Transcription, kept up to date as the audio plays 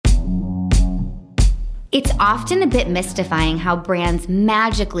It's often a bit mystifying how brands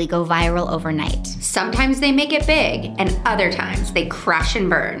magically go viral overnight. Sometimes they make it big, and other times they crash and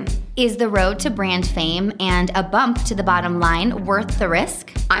burn. Is the road to brand fame and a bump to the bottom line worth the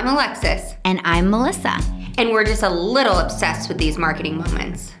risk? I'm Alexis. And I'm Melissa. And we're just a little obsessed with these marketing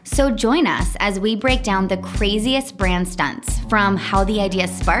moments. So join us as we break down the craziest brand stunts, from how the idea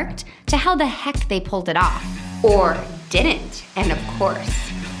sparked to how the heck they pulled it off. Or didn't. And of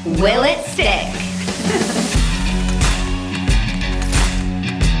course, will it stick?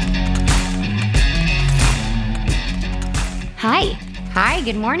 Hi. Hi,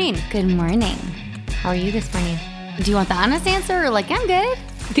 good morning. Good morning. How are you this morning? Do you want the honest answer or like, I'm good?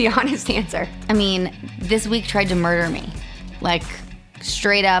 The honest answer. I mean, this week tried to murder me. Like,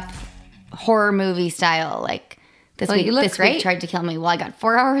 straight up horror movie style. Like, this week tried to kill me. Well, I got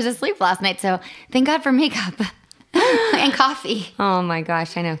 4 hours of sleep last night, so thank God for makeup and coffee. Oh my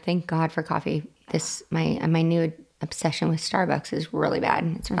gosh, I know. Thank God for coffee. My new obsession with Starbucks is really bad.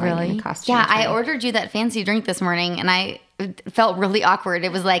 It's probably going to cost you. Yeah, I ordered you that fancy drink this morning, and I felt really awkward.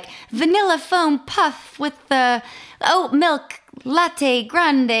 It was like vanilla foam puff with the oat milk latte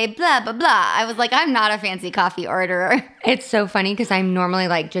grande, blah, blah, blah. I was like, I'm not a fancy coffee orderer. It's so funny because I'm normally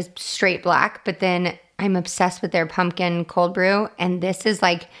like just straight black, but then I'm obsessed with their pumpkin cold brew, and this is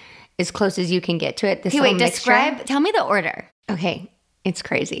like as close as you can get to it. Tell me the order. Okay. It's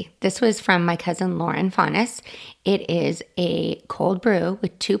crazy. This was from my cousin Lauren Faunus. It is a cold brew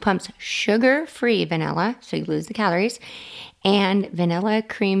with 2 pumps sugar-free vanilla, so you lose the calories, and vanilla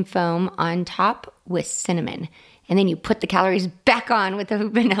cream foam on top with cinnamon. And then you put the calories back on with the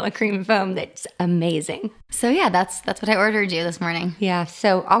vanilla cream foam. That's amazing. So yeah, that's what I ordered you this morning. Yeah,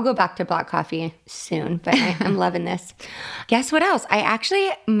 so I'll go back to black coffee soon, but I'm loving this. Guess what else? I actually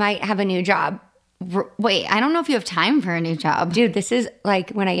might have a new job. Wait, I don't know if you have time for a new job. Dude, this is like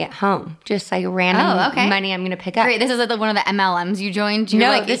when I get home. Just like random money I'm going to pick up. Great, this is like one of the MLMs you joined?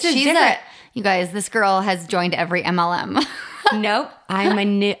 This is different. You guys, this girl has joined every MLM. Nope. I'm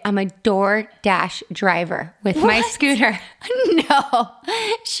a DoorDash driver with my scooter. No.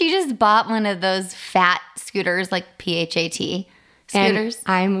 She just bought one of those fat scooters, like PHAT scooters. And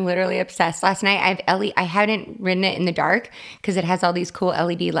I'm literally obsessed. Last night, I hadn't ridden it in the dark because it has all these cool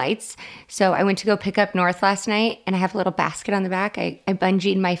LED lights. So I went to go pick up North last night, and I have a little basket on the back. I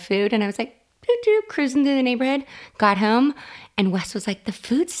bungeed my food, and I was like, cruising through the neighborhood. Got home, and Wes was like, the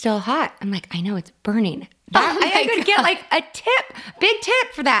food's still hot. I'm like, I know, it's burning. I could get like a big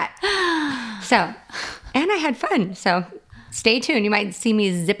tip for that. So, and I had fun. So stay tuned. You might see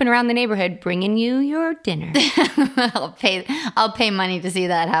me zipping around the neighborhood bringing you your dinner. I'll pay money to see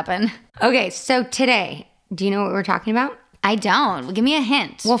that happen. Okay, so today, do you know what we're talking about? I don't. Give me a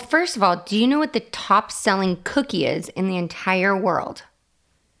hint. Well, first of all, do you know what the top selling cookie is in the entire world?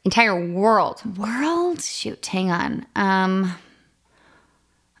 Entire world. World? Shoot, hang on.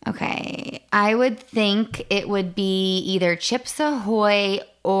 Okay, I would think it would be either Chips Ahoy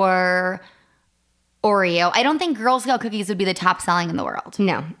or Oreo. I don't think Girl Scout cookies would be the top selling in the world.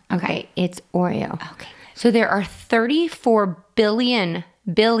 No. Okay, it's Oreo. Okay. So there are 34 billion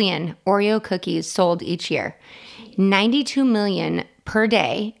Oreo cookies sold each year. 92 million per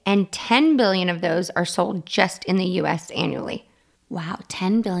day, and 10 billion of those are sold just in the U.S. annually. Wow,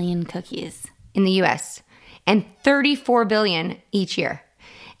 10 billion cookies. In the U.S. and 34 billion each year.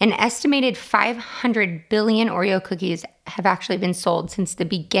 An estimated 500 billion Oreo cookies have actually been sold since the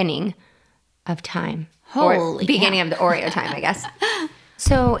beginning of time. Holy beginning of the Oreo time, I guess.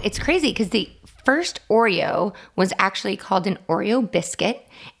 So it's crazy because the first Oreo was actually called an Oreo biscuit,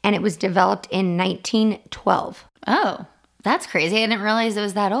 and it was developed in 1912. Oh, that's crazy. I didn't realize it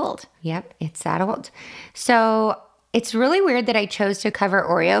was that old. Yep, it's that old. So it's really weird that I chose to cover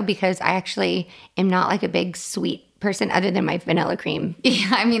Oreo because I actually am not like a big sweet person other than my vanilla cream. Yeah,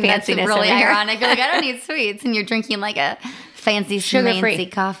 I mean, that's really ironic. You're like, I don't need sweets, and you're drinking like a fancy sugar-free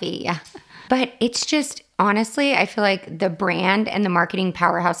coffee. Yeah. But it's just, honestly, I feel like the brand and the marketing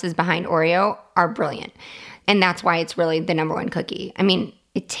powerhouses behind Oreo are brilliant. And that's why it's really the number one cookie. I mean,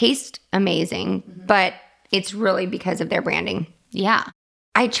 it tastes amazing, but it's really because of their branding. Yeah.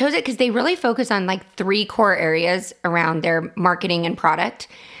 I chose it because they really focus on like 3 core areas around their marketing and product.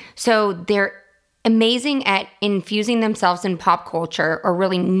 So they're amazing at infusing themselves in pop culture or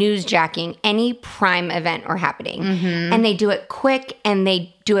really newsjacking any prime event or happening. Mm-hmm. And they do it quick and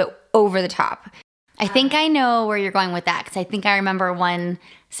they do it over the top. I think I know where you're going with that because I think I remember one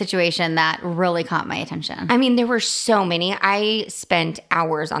situation that really caught my attention. I mean, there were so many. I spent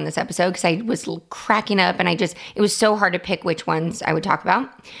hours on this episode because I was cracking up and it was so hard to pick which ones I would talk about.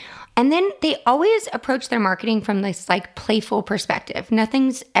 And then they always approach their marketing from this like playful perspective.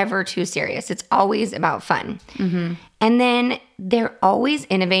 Nothing's ever too serious. It's always about fun. Mm-hmm. And then they're always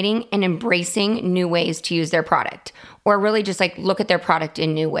innovating and embracing new ways to use their product, or really just like look at their product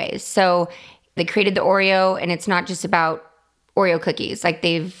in new ways. So they created the Oreo, and it's not just about Oreo cookies. Like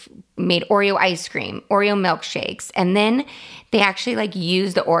they've made Oreo ice cream, Oreo milkshakes, and then they actually like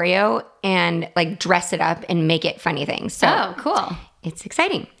use the Oreo and like dress it up and make it funny things. So oh, cool. It's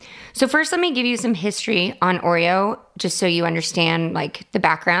exciting. So first, let me give you some history on Oreo, just so you understand like the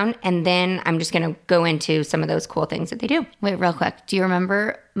background, and then I'm just going to go into some of those cool things that they do. Wait, real quick. Do you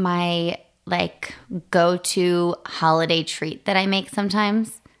remember my like go-to holiday treat that I make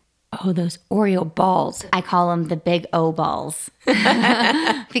sometimes? Oh, those Oreo balls. I call them the Big O balls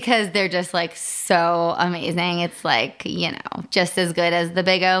because they're just like so amazing. It's like, you know, just as good as the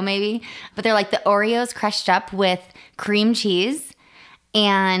Big O maybe. But they're like the Oreos crushed up with cream cheese,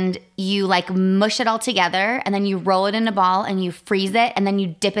 and you like mush it all together, and then you roll it in a ball and you freeze it, and then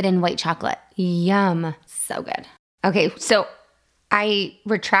you dip it in white chocolate. Yum. So good. Okay, so I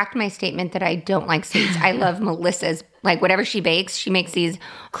retract my statement that I don't like sweets. I love Melissa's, like whatever she bakes, she makes these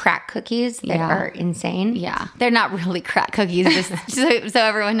crack cookies that are insane. Yeah. They're not really crack cookies, just so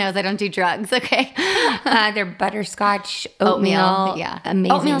everyone knows I don't do drugs, okay? They're butterscotch, oatmeal. Yeah.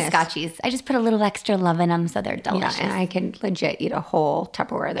 Amazingness. Oatmeal scotchies. I just put a little extra love in them, so they're delicious. Yeah, and I can legit eat a whole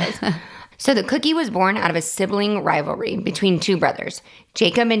Tupperware of those. So the cookie was born out of a sibling rivalry between two brothers,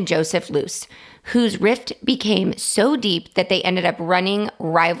 Jacob and Joseph Luce, whose rift became so deep that they ended up running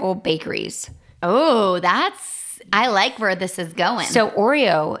rival bakeries. Oh, I like where this is going. So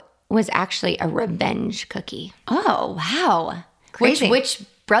Oreo was actually a revenge cookie. Oh, wow. Crazy. Which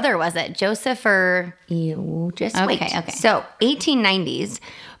brother was it? Joseph or? You just wait. Okay. So 1890s,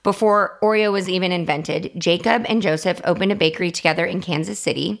 before Oreo was even invented, Jacob and Joseph opened a bakery together in Kansas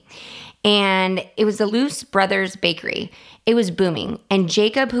City. And it was the Luce Brothers Bakery. It was booming. And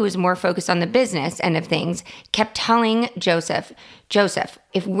Jacob, who was more focused on the business end of things, kept telling Joseph,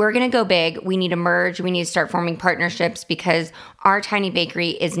 if we're going to go big, we need to merge. We need to start forming partnerships because our tiny bakery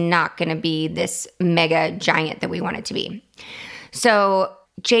is not going to be this mega giant that we want it to be. So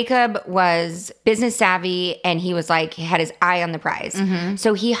Jacob was business savvy, and he was like, he had his eye on the prize. Mm-hmm.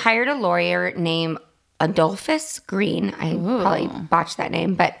 So he hired a lawyer named Adolphus Green. I probably botched that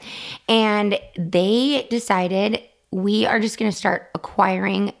name, and they decided we are just going to start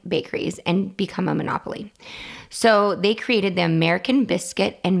acquiring bakeries and become a monopoly. So they created the American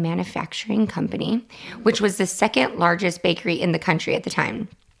Biscuit and Manufacturing Company, which was the second largest bakery in the country at the time.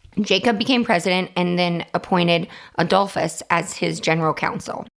 Jacob became president and then appointed Adolphus as his general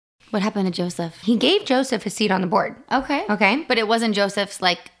counsel. What happened to Joseph? He gave Joseph a seat on the board. Okay. But it wasn't Joseph's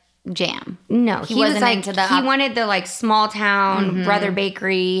like jam. No, he wasn't like, into the he wanted the like small town brother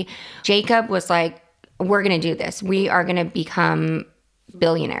bakery. Jacob was like, we're going to do this. We are going to become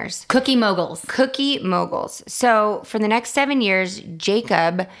billionaires. Cookie moguls. So for the next 7 years,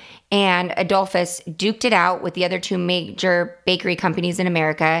 Jacob and Adolphus duked it out with the other two major bakery companies in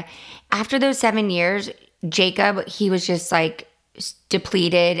America. After those 7 years, Jacob, he was just like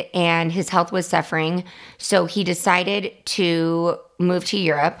depleted and his health was suffering. So he decided to move to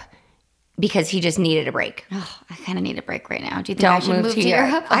Europe because he just needed a break. Oh, I kind of need a break right now. Do you think I should move to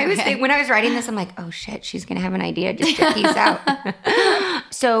Europe? Okay. I was thinking, when I was writing this, I'm like, oh shit, she's going to have an idea just to peace out.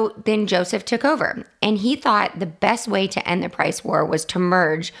 So then Joseph took over, and he thought the best way to end the price war was to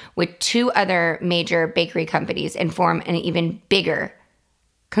merge with two other major bakery companies and form an even bigger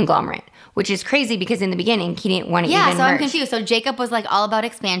conglomerate, which is crazy because in the beginning, he didn't want to even merge. I'm confused. So Jacob was like all about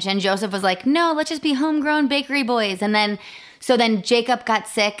expansion. Joseph was like, no, let's just be homegrown bakery boys. And then Jacob got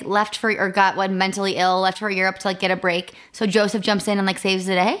sick, mentally ill, left for Europe to like get a break. So Joseph jumps in and like saves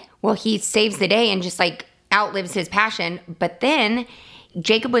the day? Well, he saves the day and just like outlives his passion. But then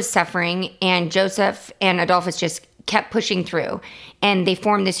Jacob was suffering, and Joseph and Adolphus just kept pushing through. And they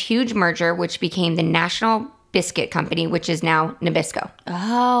formed this huge merger, which became the National Biscuit Company, which is now Nabisco.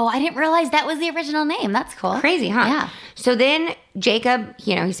 Oh, I didn't realize that was the original name. That's cool. Crazy, huh? Yeah. So then Jacob,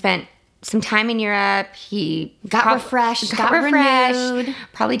 he spent some time in Europe. He got refreshed, got renewed.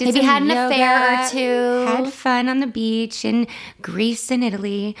 Probably did maybe some had an yoga, affair or two. Had fun on the beach in Greece and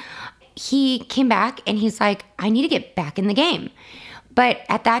Italy. He came back and he's like, I need to get back in the game. But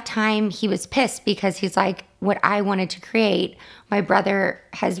at that time, he was pissed because he's like, what I wanted to create, my brother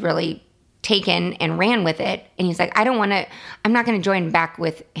has really taken and ran with it. And he's like, I'm not going to join back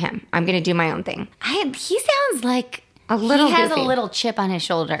with him. I'm going to do my own thing. He sounds like he has goofy. A little chip on his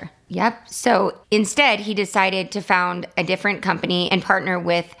shoulder. Yep. So instead, he decided to found a different company and partner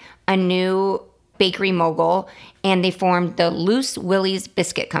with a new bakery mogul, and they formed the Loose Willie's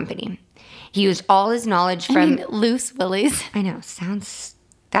Biscuit Company. He used all his knowledge from... Loose Willie's. I know,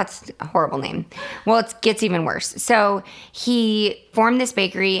 that's a horrible name. Well, it gets even worse. So he formed this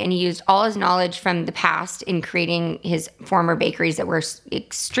bakery, and he used all his knowledge from the past in creating his former bakeries that were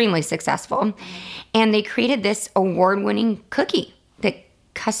extremely successful. And they created this award-winning cookie that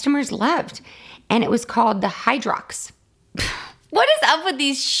customers loved. And it was called the Hydrox. What is up with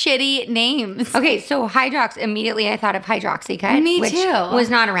these shitty names? Okay, so Hydrox, immediately I thought of Hydroxycut. Me which too. Was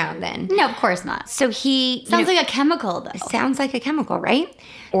not around then. No, of course not. So he... Sounds like a chemical, though. Sounds like a chemical, right?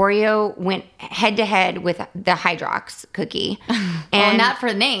 Oreo went head-to-head with the Hydrox cookie. And well, not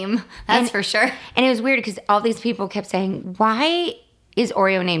for the name, that's for sure. And it was weird because all these people kept saying, why is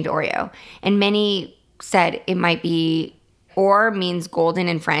Oreo named Oreo? And many said it might be... Or means golden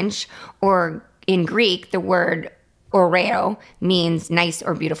in French, or in Greek, the word... Oreo means nice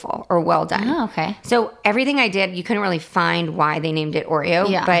or beautiful or well done. Oh, okay. So everything I did, you couldn't really find why they named it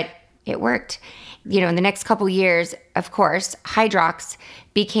Oreo, but it worked. You know, in the next couple years, of course, Hydrox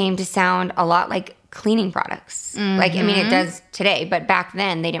became to sound a lot like cleaning products. Mm-hmm. Like, I mean, it does today, but back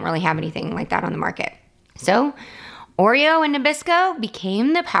then they didn't really have anything like that on the market. So Oreo and Nabisco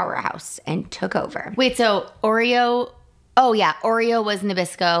became the powerhouse and took over. Wait, so Oreo... Oh, yeah. Oreo was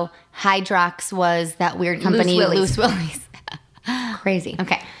Nabisco. Hydrox was that weird company, Loose Willie's. Crazy.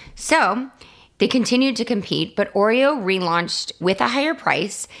 Okay. So they continued to compete, but Oreo relaunched with a higher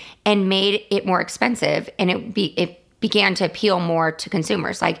price and made it more expensive, and it began to appeal more to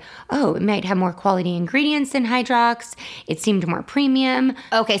consumers. Like, oh, it might have more quality ingredients than Hydrox. It seemed more premium.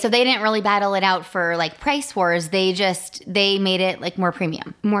 Okay, so they didn't really battle it out for like price wars. They made it like more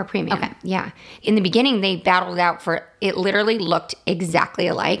premium. More premium. Okay. Yeah. In the beginning, they battled it out for, it literally looked exactly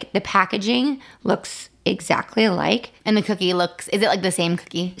alike. The packaging looks exactly alike. And the cookie looks, is it like the same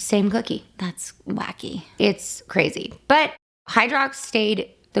cookie? Same cookie. That's wacky. It's crazy. But Hydrox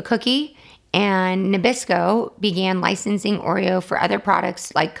stayed the cookie, and Nabisco began licensing Oreo for other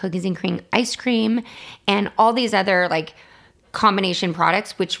products like cookies and cream ice cream and all these other like combination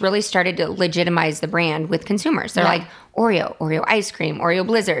products, which really started to legitimize the brand with consumers. They're like Oreo ice cream, Oreo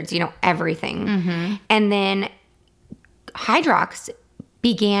blizzards, you know, everything. Mm-hmm. And then Hydrox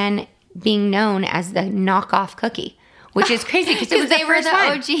began being known as the knockoff cookie, which is crazy because it was they were the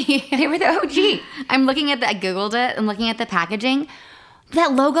OG. They were the OG. I Googled it and looking at the packaging.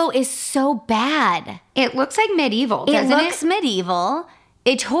 That logo is so bad. It looks like medieval, doesn't it? It looks medieval.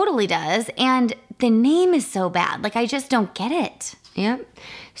 It totally does. And the name is so bad. Like, I just don't get it. Yep.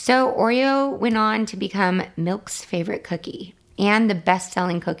 So Oreo went on to become Milk's favorite cookie and the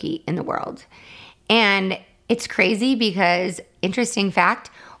best-selling cookie in the world. And it's crazy because, interesting fact,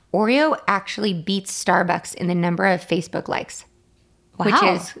 Oreo actually beats Starbucks in the number of Facebook likes. Wow. Which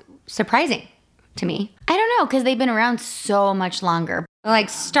is surprising to me. I don't know, because they've been around so much longer. Like,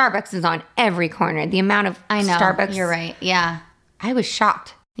 Starbucks is on every corner. The amount of Starbucks. You're right. Yeah. I was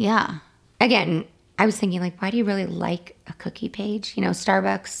shocked. Yeah. Again, I was thinking, like, why do you really like a cookie page? You know,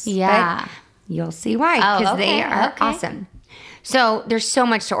 Starbucks. Yeah. But you'll see why, because they are awesome. So there's so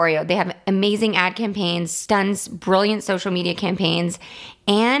much to Oreo. They have amazing ad campaigns, stunts, brilliant social media campaigns,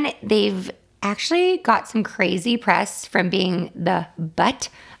 and they've actually got some crazy press from being the butt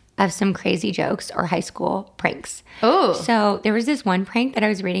of some crazy jokes or high school pranks. Oh. So there was this one prank that I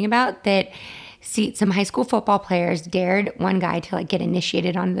was reading about that some high school football players dared one guy to like get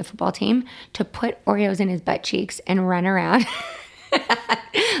initiated onto the football team to put Oreos in his butt cheeks and run around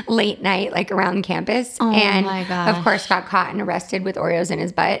late night, like around campus. Oh, and my gosh. Of course got caught and arrested with Oreos in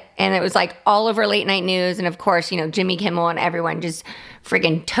his butt. And it was like all over late night news. And of course, you know, Jimmy Kimmel and everyone just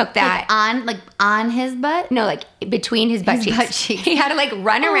friggin' took that. On his butt? No, like between his butt cheeks. He had to like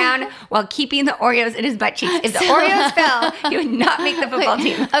run around while keeping the Oreos in his butt cheeks. If the Oreos fell, he would not make the football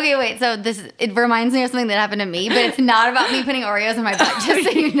team. Okay, wait. So it reminds me of something that happened to me, but it's not about me putting Oreos in my butt, just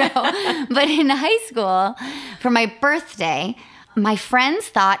so you know. But in high school, for my birthday, my friends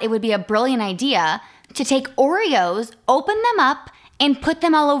thought it would be a brilliant idea to take Oreos, open them up, and put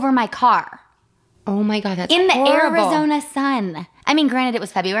them all over my car. Oh my God, that's in the horrible. Arizona sun. I mean, granted, it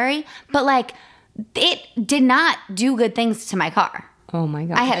was February, but like, it did not do good things to my car. Oh my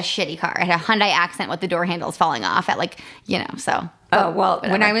God. I had a shitty car. I had a Hyundai Accent with the door handles falling off at like, you know, so. Oh, well,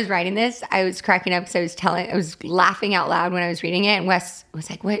 whatever. When I was writing this, I was cracking up because I was laughing out loud when I was reading it. And Wes was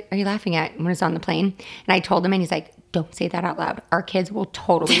like, what are you laughing at? When I was on the plane. And I told him, and he's like, don't say that out loud. Our kids will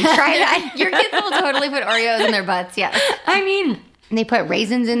totally try that. Your kids will totally put Oreos in their butts, yes. I mean, And they put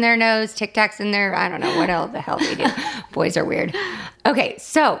raisins in their nose, Tic Tacs in their, I don't know what else the hell they do. Boys are weird. Okay,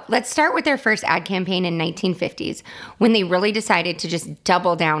 so let's start with their first ad campaign in 1950s when they really decided to just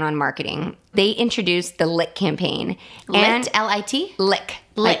double down on marketing. They introduced the Lick campaign. Lit, L-I-T? Lick.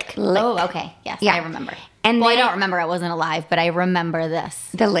 Lick. Oh, okay. Yes, yeah. I remember. And I don't remember. I wasn't alive, but I remember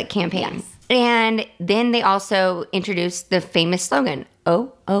this. The Lick campaign. Yes. And then they also introduced the famous slogan,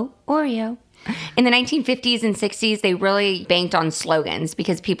 "Oh, oh, Oreo." In the 1950s and 60s, they really banked on slogans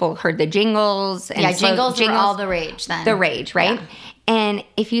because people heard the jingles. And jingles were all the rage then. The rage, right? Yeah. And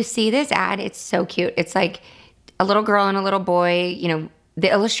if you see this ad, it's so cute. It's like a little girl and a little boy. You know,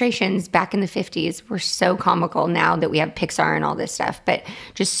 the illustrations back in the 50s were so comical now that we have Pixar and all this stuff. But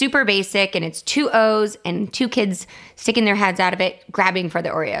just super basic, and it's 2 O's and 2 kids sticking their heads out of it, grabbing for the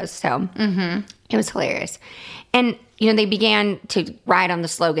Oreos. So it was hilarious. And you know, they began to ride on the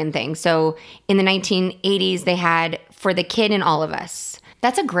slogan thing. So in the 1980s, they had "For the Kid in All of Us."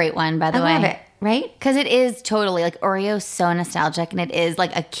 That's a great one, by the way. I love it, right? Because it is totally, like, Oreo's so nostalgic, and it is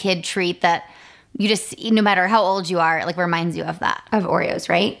like a kid treat that you just, no matter how old you are, it like reminds you of that. Of Oreos,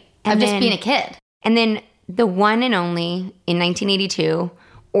 right? And of just being a kid. And then the one and only in 1982,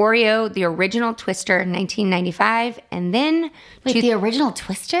 Oreo, the original Twister, 1995, and then... Wait, the original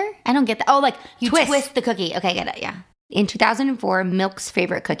Twister? I don't get that. Oh, like you twist the cookie. Okay, I get it, yeah. In 2004, Milk's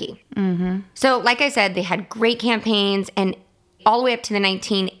favorite cookie. So like I said, they had great campaigns, and all the way up to the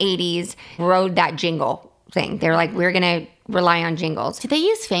 1980s, rode that jingle thing. They were like, we're going to rely on jingles. Did they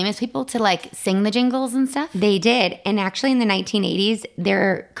use famous people to like sing the jingles and stuff? They did. And actually in the 1980s,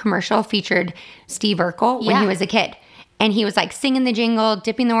 their commercial featured Steve Urkel when he was a kid. And he was like singing the jingle,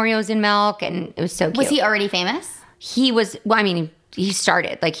 dipping the Oreos in milk, and it was so cute. Was he already famous? He was, well, I mean, he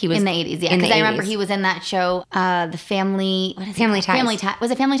started, like he was. In the 80s, yeah. Because I remember he was in that show, the Family... What is Family it? Ties. Family Ties.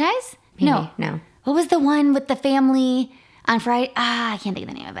 Was it Family Ties? Maybe. No. What was the one with the family on Friday? I can't think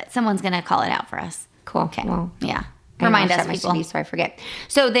of the name of it. Someone's going to call it out for us. Cool. Okay. Well, yeah. Remind us, people. TV, so I forget.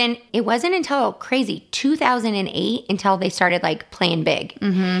 So then it wasn't until 2008 until they started like playing big.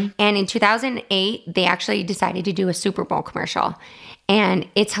 And in 2008, they actually decided to do a Super Bowl commercial. And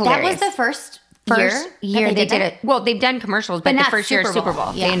it's hilarious. That was the first year they did it. Well, they've done commercials, but the first year Super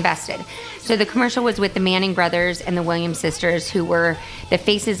Bowl. Yeah. They invested. So the commercial was with the Manning brothers and the Williams sisters, who were the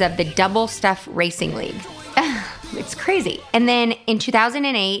faces of the Double Stuff Racing League. It's crazy. And then in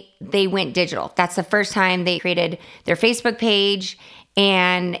 2008, they went digital. That's the first time they created their Facebook page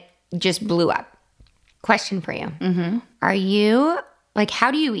and just blew up. Question for you. Are you, like,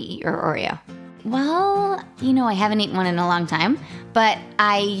 how do you eat your Oreo? Well, you know, I haven't eaten one in a long time, but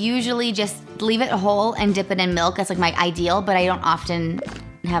I usually just leave it whole and dip it in milk. That's like my ideal, but I don't often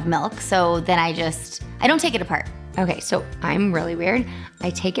have milk. So then I don't take it apart. Okay, so I'm really weird.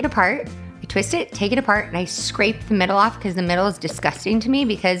 I take it apart. I twist it, take it apart, and I scrape the middle off because the middle is disgusting to me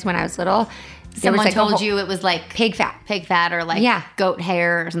because when I was little, someone told you it was like pig fat or like goat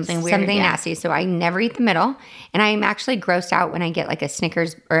hair or something weird. Something nasty. So I never eat the middle. And I'm actually grossed out when I get like a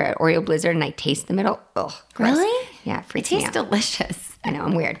Snickers or an Oreo Blizzard and I taste the middle. Ugh, gross. Really? Yeah, it freaks me out. It tastes delicious. I know,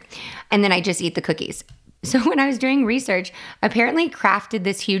 I'm weird. And then I just eat the cookies. So when I was doing research, apparently Kraft did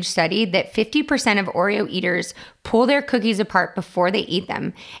this huge study that 50% of Oreo eaters pull their cookies apart before they eat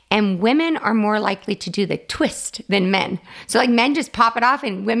them. And women are more likely to do the twist than men. So like men just pop it off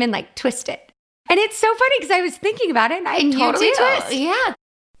and women like twist it. And it's so funny because I was thinking about it and I totally twist. Yeah.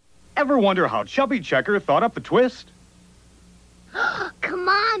 Ever wonder how Chubby Checker thought up the twist? Come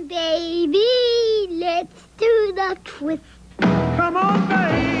on, baby. Let's do the twist. Come on,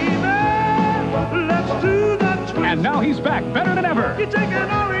 baby. Let's do the twist. And now he's back, better than ever. You take an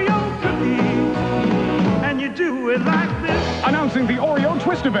Oreo cookie and you do it like this. Announcing the Oreo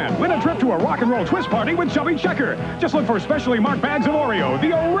Twist event. Win a trip to a rock and roll twist party with Chubby Checker. Just look for specially marked bags of Oreo,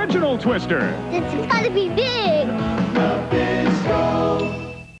 the original Twister. It's gotta be big. The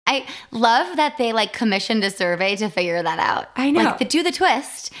Bisco. I love that they like commissioned a survey to figure that out. I know. Like do the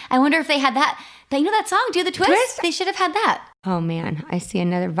twist. I wonder if they had that. You know that song, Do the Twist? They should have had that. Oh man, I see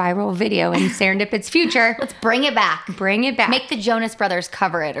another viral video in Serendipit's future. Let's bring it back. Bring it back. Make the Jonas Brothers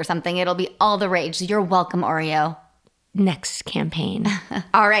cover it or something. It'll be all the rage. You're welcome, Oreo. Next campaign.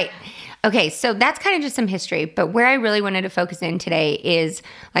 All right. Okay, so that's kind of just some history, but where I really wanted to focus in today is,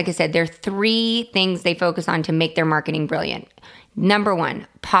 like I said, there are 3 things they focus on to make their marketing brilliant. Number 1,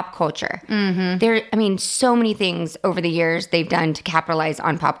 pop culture. So many things over the years they've done to capitalize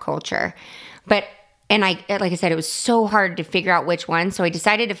on pop culture. Like I said, it was so hard to figure out which one, so I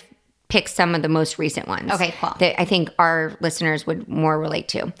decided to pick some of the most recent ones. Okay, cool. That I think our listeners would more relate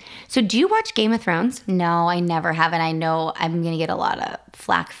to. So do you watch Game of Thrones? No, I never have, and I know I'm going to get a lot of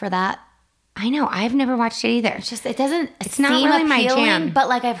flack for that. I know. I've never watched it either. It's not really my jam. But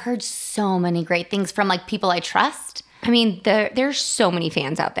like I've heard so many great things from like people I trust. I mean, there's so many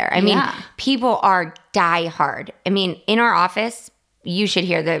fans out there. I mean, people are diehard. I mean, in our office, you should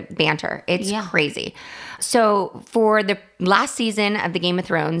hear the banter. It's crazy. So for the last season of the Game of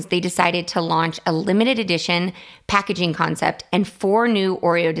Thrones, they decided to launch a limited edition packaging concept and 4 new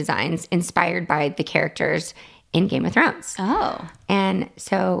Oreo designs inspired by the characters in Game of Thrones. Oh. And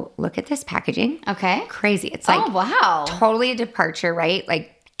so look at this packaging. Okay. Crazy. It's like wow. Totally a departure, right?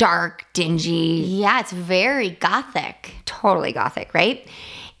 Like dark, dingy. Yeah, it's very gothic. Totally gothic, right?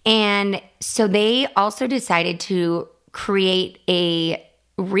 And so they also decided to create a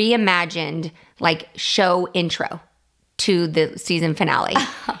reimagined like show intro to the season finale.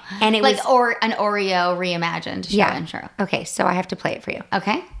 And it like was an Oreo reimagined show intro. Okay, so I have to play it for you.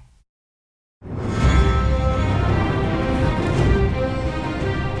 Okay.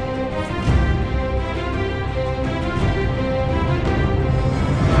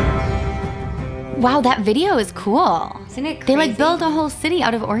 Wow, that video is cool. Isn't it crazy? They like built a whole city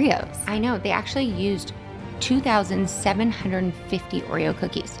out of Oreos. I know. They actually used 2,750 Oreo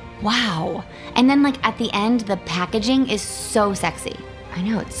cookies. Wow. And then like at the end, the packaging is so sexy. I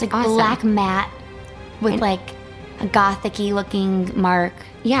know. It's like awesome. Black matte with like a gothic-y looking mark.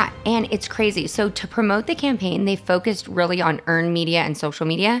 Yeah, and it's crazy. So to promote the campaign, they focused really on earned media and social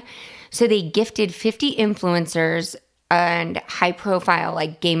media. So they gifted 50 influencers and high-profile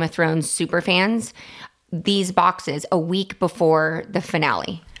like Game of Thrones super fans these boxes a week before the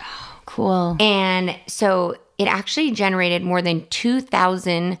finale. Oh, cool. And so it actually generated more than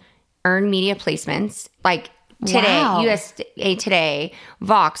 2,000 earned media placements. Like today, USA Today,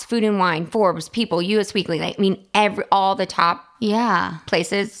 Vox, Food and Wine, Forbes, People, US Weekly. Like, I mean, all the top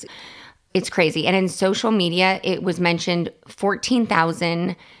places. It's crazy. And in social media, it was mentioned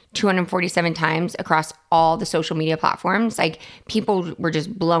 14,247 times across all the social media platforms. Like, people were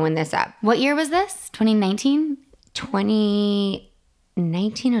just blowing this up. What year was this? 2019?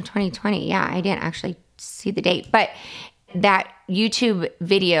 2019 or 2020. Yeah, I didn't actually see the date. But that YouTube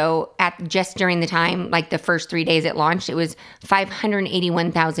video just during the time, like the first 3 days it launched, it was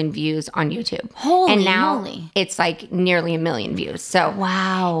 581,000 views on YouTube. Holy and now moly. It's like nearly 1 million views. So,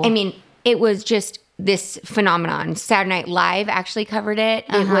 wow. I mean, it was just this phenomenon. Saturday Night Live actually covered it.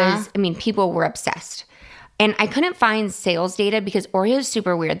 It was, I mean, people were obsessed. And I couldn't find sales data because Oreo is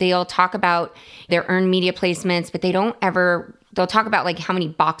super weird. They'll talk about their earned media placements, but they don't ever, they'll talk about like how many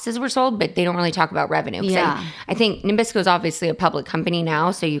boxes were sold, but they don't really talk about revenue. Yeah. I think Nabisco is obviously a public company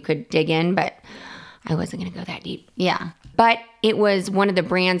now, so you could dig in, but I wasn't going to go that deep. Yeah. But it was one of the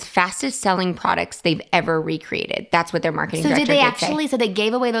brand's fastest selling products they've ever recreated. That's what their marketing director did say. So they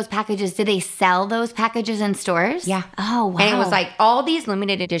gave away those packages. Did they sell those packages in stores? Yeah. Oh, wow. And it was like all these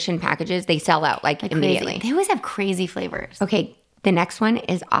limited edition packages, they sell out like immediately. Crazy. They always have crazy flavors. Okay, the next one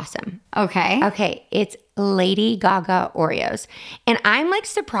is awesome. Okay. Okay, it's Lady Gaga Oreos. And I'm like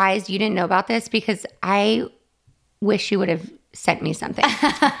surprised you didn't know about this because I wish you would have sent me something.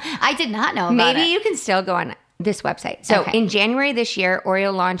 I did not know about it. Maybe you can still go on this website. So in January this year,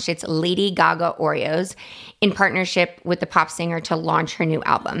 Oreo launched its Lady Gaga Oreos in partnership with the pop singer to launch her new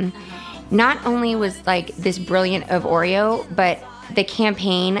album. Not only was like this brilliant of Oreo, but the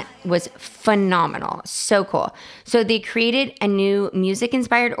campaign was phenomenal. So cool. So they created a new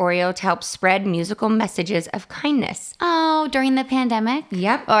music-inspired Oreo to help spread musical messages of kindness. Oh, during the pandemic?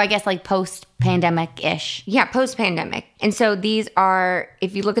 Yep. Or I guess like post-pandemic-ish. Yeah, post-pandemic. And so these are,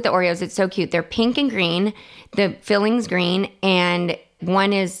 if you look at the Oreos, it's so cute. They're pink and green. The filling's green. And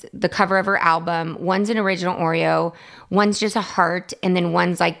one is the cover of her album. One's an original Oreo. One's just a heart. And then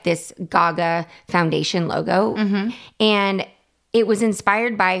one's like this Gaga Foundation logo. Mm-hmm. And it was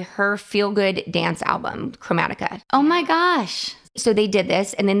inspired by her feel-good dance album, Chromatica. Oh my gosh. So they did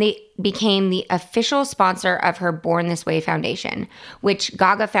this, and then they became the official sponsor of her Born This Way Foundation, which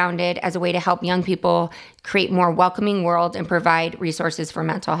Gaga founded as a way to help young people create more welcoming world and provide resources for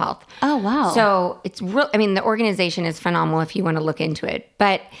mental health. Oh, wow. So it's real. I mean, the organization is phenomenal if you want to look into it.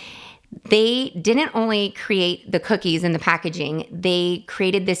 But they didn't only create the cookies and the packaging, they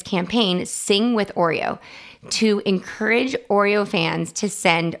created this campaign, Sing with Oreo, to encourage Oreo fans to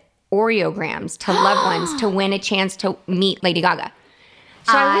send Oreograms to loved ones to win a chance to meet Lady Gaga.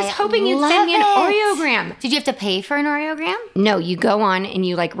 So I was hoping you'd send me an Oreogram. Did you have to pay for an Oreogram? No, you go on and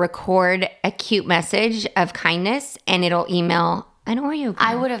you like record a cute message of kindness and it'll email an Oreogram.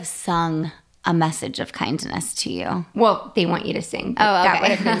 I would have sung a message of kindness to you. Well, they want you to sing. Oh, okay. That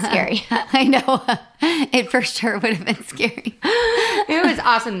would have been scary. I know. It for sure would have been scary. It was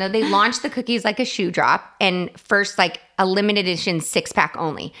awesome, though. They launched the cookies like a shoe drop, and first, like a limited edition 6-pack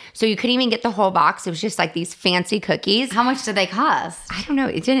only. So you couldn't even get the whole box. It was just like these fancy cookies. How much did they cost? I don't know.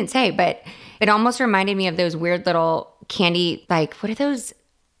 It didn't say, but it almost reminded me of those weird little candy, like, what are those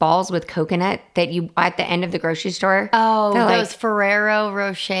balls with coconut that you buy at the end of the grocery store? Oh, those Ferrero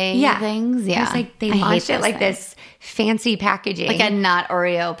Rocher things? Yeah. It's like they launched it like this fancy packaging. Like a not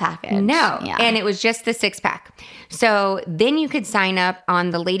Oreo package. No. Yeah. And it was just the 6-pack. So then you could sign up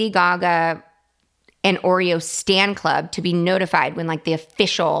on the Lady Gaga and Oreo Stan Club to be notified when like the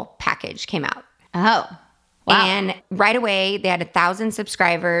official package came out. Oh. Wow. And right away, they had 1,000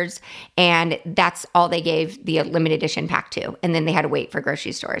 subscribers, and that's all they gave the limited edition pack to. And then they had to wait for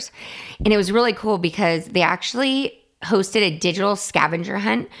grocery stores. And it was really cool because they actually hosted a digital scavenger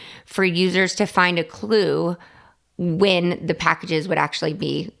hunt for users to find a clue when the packages would actually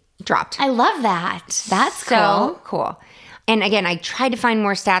be dropped. I love that. That's so cool. And again, I tried to find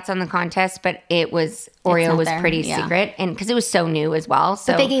more stats on the contest, but Oreo was pretty secret, and because it was so new as well.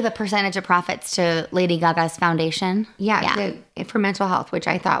 So but they gave a percentage of profits to Lady Gaga's foundation. For mental health, which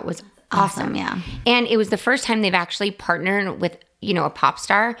I thought was awesome. Yeah, and it was the first time they've actually partnered with a pop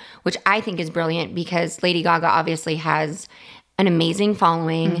star, which I think is brilliant because Lady Gaga obviously has an amazing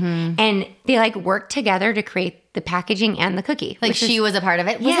following, and they like work together to create the packaging and the cookie. Like she was a part of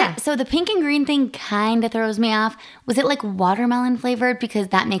it. So the pink and green thing kind of throws me off. Was it like watermelon flavored? Because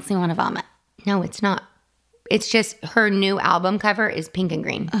that makes me want to vomit. No, it's not. It's just her new album cover is pink and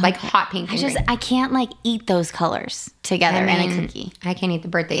green, like hot pink and green. I can't like eat those colors together in a cookie. I can't eat the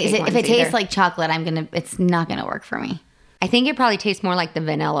birthday cake If it tastes like chocolate, it's not gonna work for me. I think it probably tastes more like the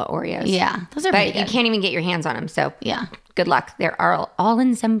vanilla Oreos. Yeah, those are pretty good. But you can't even get your hands on them, so yeah, good luck. They're all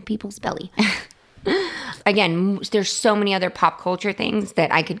in some people's belly. Again, there's so many other pop culture things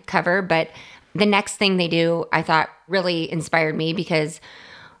that I could cover, but the next thing they do, I thought really inspired me because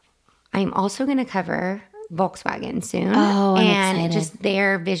I'm also going to cover Volkswagen soon. Oh, I'm and excited. Just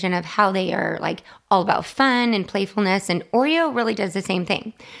their vision of how they are like all about fun and playfulness, and Oreo really does the same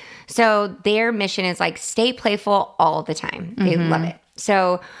thing. So their mission is like stay playful all the time. They love it.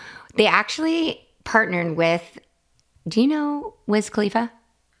 So they actually partnered with, do you know Wiz Khalifa?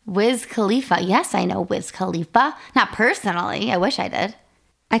 Wiz Khalifa. Yes, I know Wiz Khalifa. Not personally. I wish I did.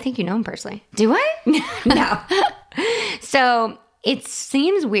 I think you know him personally. Do I? No. So it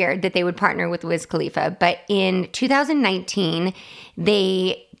seems weird that they would partner with Wiz Khalifa, but in 2019,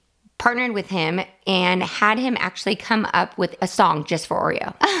 they partnered with him and had him actually come up with a song just for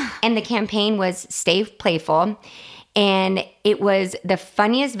Oreo. And the campaign was Stay Playful. And it was the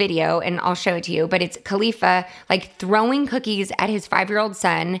funniest video, and I'll show it to you, but it's Khalifa like throwing cookies at his 5-year-old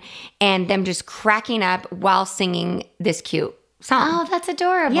son and them just cracking up while singing this cute song. Oh, that's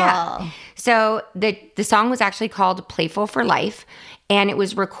adorable. Yeah. So the song was actually called Playful for Life, and it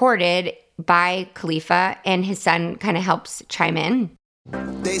was recorded by Khalifa, and his son kind of helps chime in.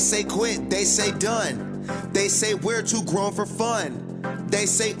 They say quit, they say done. They say we're too grown for fun. They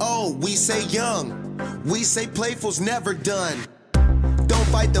say old, we say young. We say playful's never done. Don't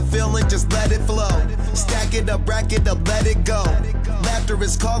fight the feeling, just let it flow. Stack it up, rack it up, let it go. Laughter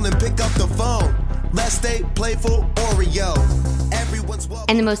is calling, pick up the phone. Let's stay playful, Oreo. Everyone's welcome.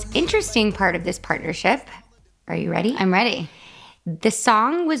 And the most interesting part of this partnership, are you ready? I'm ready. The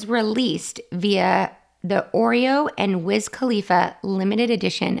song was released via the Oreo and Wiz Khalifa limited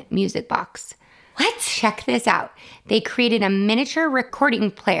edition music box. What? Check this out. They created a miniature recording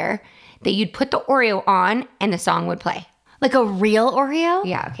player that you'd put the Oreo on and the song would play. Like a real Oreo?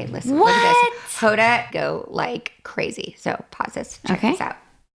 Yeah, okay, listen. What? Look at this. Hoda go like crazy. So pause this. Check this out.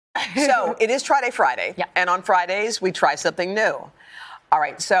 So it is Try Day Friday. Yeah. And on Fridays, we try something new. All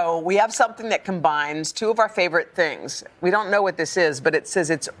right, so we have something that combines two of our favorite things. We don't know what this is, but it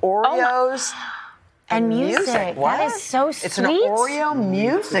says it's Oreos and music. What? That is so sweet. It's an Oreo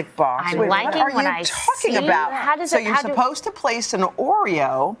music box. I'm Wait, liking what are what you I talking see. about? How does so it- you're how do- supposed to place an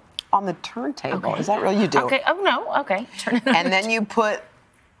Oreo on the turntable. Is that real? You do. Okay. Oh, no. Okay. Turn it on. And then you put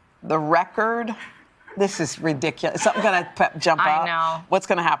the record. This is ridiculous. Is something going to jump out? I know. What's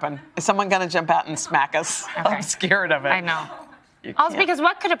going to happen? Is someone going to jump out and smack us? Okay. I'm scared of it. I know. Also, because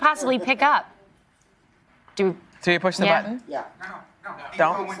what could it possibly pick up? So you push the button? Yeah.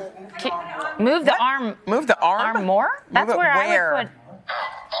 Don't. Move the arm. Move the arm? Arm more? That's Move it where where? I would put.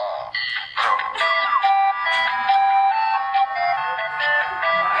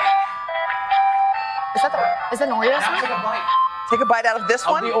 Is that an Oreo song? Take a bite out of this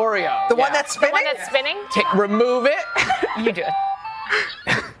one? The Oreo. The one that's The spinning? one that's spinning? Remove it. You do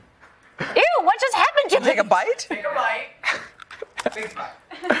it. Ew! What just happened to me? Take a bite? Take a bite.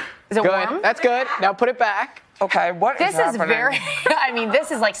 Is it Good. warm? That's good. Now put it back. Okay, what This is is happening? very, I mean,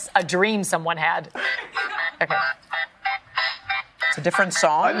 this is like a dream someone had. Okay. It's a different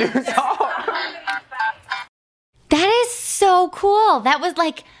song. That is so cool. That was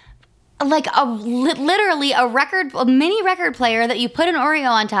like literally a mini record player that you put an Oreo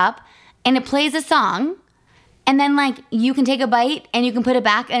on top and it plays a song. And then like you can take a bite and you can put it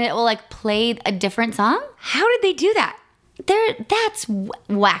back and it will like play a different song. How did they do that? That's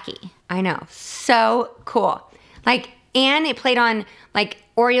wacky. I know. So cool. Like, and it played on like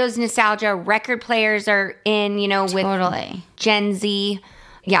Oreo's nostalgia. Record players are in, you know, with Totally. Gen Z.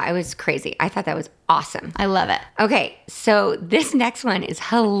 Yeah, it was crazy. I thought that was awesome. I love it. Okay, so this next one is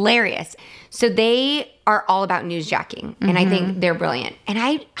hilarious. So they are all about newsjacking, and I think they're brilliant. And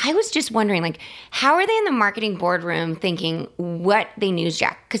I was just wondering, like, how are they in the marketing boardroom thinking what they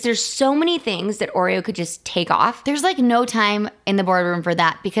newsjack? Because there's so many things that Oreo could just take off. There's like no time in the boardroom for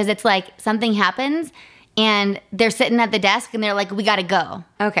that because it's like something happens and they're sitting at the desk and they're like, we got to go.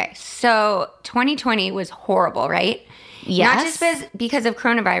 Okay, so 2020 was horrible, right? Yes. Not just because of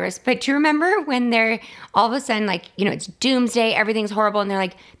coronavirus, but do you remember when they're all of a sudden like, you know, it's doomsday, everything's horrible, and they're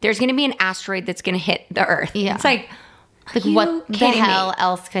like, there's going to be an asteroid that's going to hit the Earth. Yeah. It's like What the hell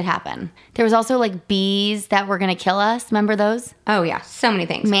else could happen? There was also like bees that were going to kill us. Remember those? Oh, yeah. So many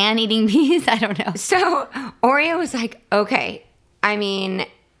things. Man-eating bees? I don't know. So Oreo was like, okay, I mean,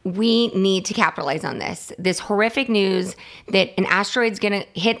 we need to capitalize on this horrific news that an asteroid's going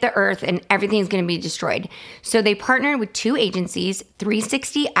to hit the Earth and everything's going to be destroyed. So they partnered with two agencies,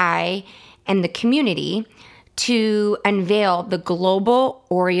 360i and the Community, to unveil the Global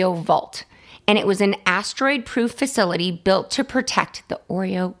Oreo Vault. And it was an asteroid-proof facility built to protect the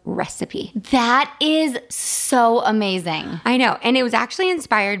Oreo recipe. That is so amazing. I know. And it was actually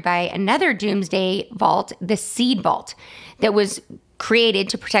inspired by another doomsday vault, the Seed Vault, that was created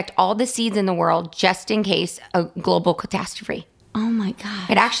to protect all the seeds in the world just in case a global catastrophe. Oh my God.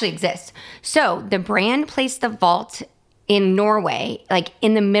 It actually exists. So the brand placed the vault in Norway, like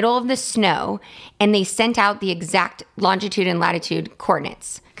in the middle of the snow, and they sent out the exact longitude and latitude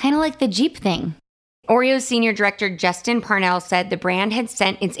coordinates. Kind of like the Jeep thing. Oreo's senior director, Justin Parnell, said the brand had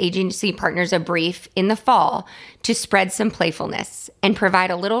sent its agency partners a brief in the fall to spread some playfulness and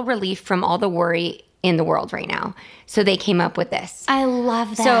provide a little relief from all the worry in the world right now. So they came up with this. I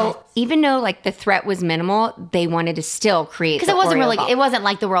love that. So even though like the threat was minimal, they wanted to still create because it wasn't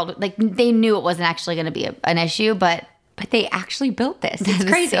like the world, like they knew it wasn't actually going to be an issue, but they actually built this. It's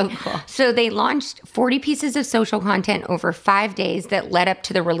crazy. So cool. So they launched 40 pieces of social content over 5 days that led up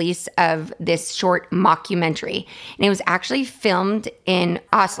to the release of this short mockumentary. And it was actually filmed in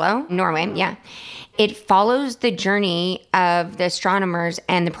Oslo, Norway. Yeah. It follows the journey of the astronomers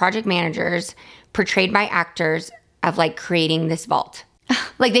and the project managers portrayed by actors of like creating this vault.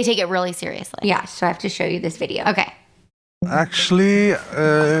 Like they take it really seriously. Yeah. So I have to show you this video. Okay. Actually,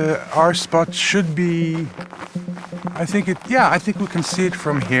 our spot should be, I think we can see it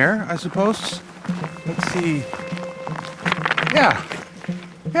from here, I suppose. Let's see.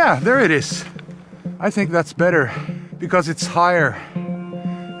 Yeah, there it is. I think that's better because it's higher.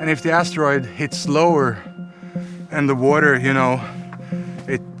 And if the asteroid hits lower and the water, you know,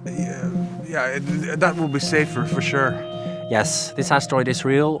 that will be safer for sure. Yes, this asteroid is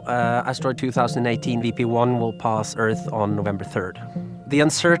real. Asteroid 2018 VP1 will pass Earth on November 3rd. The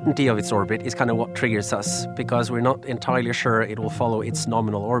uncertainty of its orbit is kind of what triggers us because we're not entirely sure it will follow its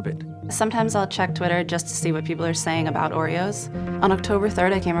nominal orbit. Sometimes I'll check Twitter just to see what people are saying about Oreos. On October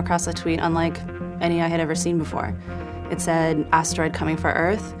 3rd, I came across a tweet unlike any I had ever seen before. It said, "Asteroid coming for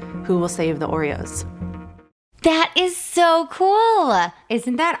Earth, who will save the Oreos?" That is so cool.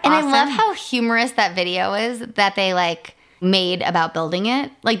 Isn't that awesome? And I love how humorous that video is that they like made about building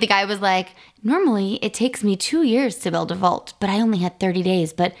it. Like the guy was like, normally it takes me 2 years to build a vault, but I only had 30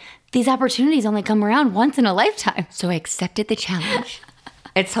 days. But these opportunities only come around once in a lifetime. So I accepted the challenge.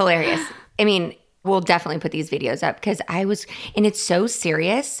 It's hilarious. I mean, we'll definitely put these videos up because and it's so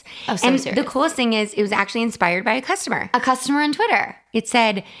serious. Oh, so and serious. The coolest thing is it was actually inspired by a customer. A customer on Twitter. It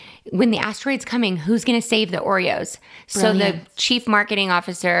said, when the asteroid's coming, who's going to save the Oreos? Brilliant. So the chief marketing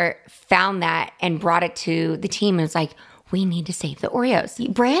officer found that and brought it to the team and was like, we need to save the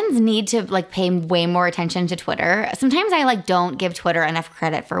Oreos. Brands need to like pay way more attention to Twitter. Sometimes I like don't give Twitter enough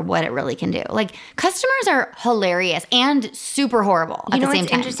credit for what it really can do. Like customers are hilarious and super horrible at the same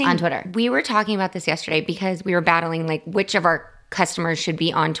time on Twitter. We were talking about this yesterday because we were battling like which of our customers should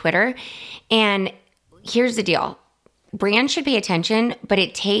be on Twitter. And here's the deal. Brands should pay attention, but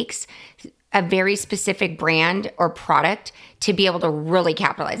it takes a very specific brand or product to be able to really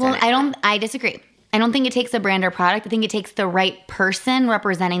capitalize on it. I disagree. I don't think it takes a brand or product. I think it takes the right person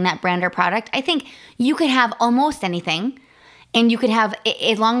representing that brand or product. I think you could have almost anything, and you could have,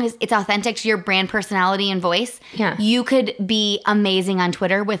 as long as it's authentic to your brand personality and voice, you could be amazing on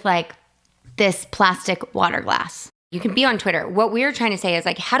Twitter with like this plastic water glass. You can be on Twitter. What we're trying to say is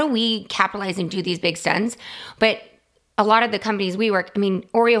like, how do we capitalize and do these big stunts? But a lot of the companies we work, I mean,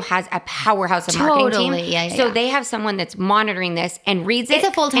 Oreo has a powerhouse of marketing team. So they have someone that's monitoring this and reads it. It's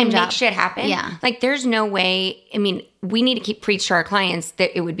a full-time job. And makes shit happen. Yeah. Like there's no way, I mean, we need to keep preach to our clients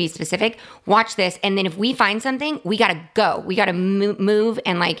that it would be specific. Watch this. And then if we find something, we got to go. We got to move.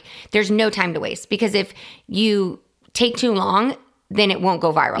 And like, there's no time to waste, because if you take too long, then it won't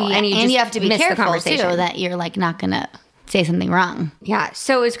go viral. Yeah. And you have to be careful too that you're like not going to say something wrong. Yeah.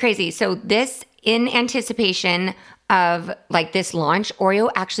 So it was crazy. So this, in anticipation of like this launch, Oreo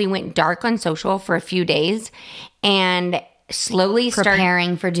actually went dark on social for a few days and slowly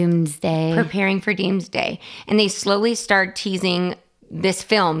preparing for doomsday. And they slowly start teasing this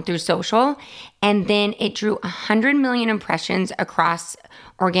film through social. And then it drew 100 million impressions across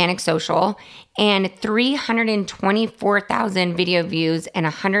organic social and 324,000 video views and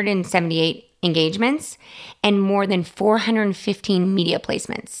 178 engagements and more than 415 media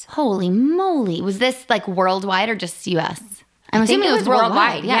placements. Holy moly. Was this like worldwide or just US? I'm assuming it was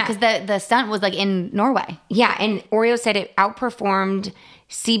worldwide. Yeah, because the stunt was like in Norway. Yeah, and Oreo said it outperformed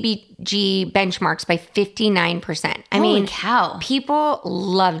CBG benchmarks by 59%. Holy cow. People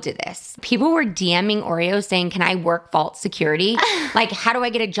loved this. People were DMing Oreo saying, can I work vault security? Like, how do I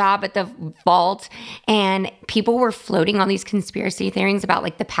get a job at the vault? And people were floating all these conspiracy theories about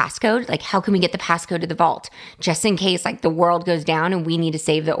like the passcode. Like, how can we get the passcode to the vault? Just in case like the world goes down and we need to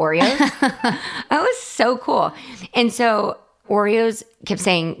save the Oreos. That was so cool. And so Oreos kept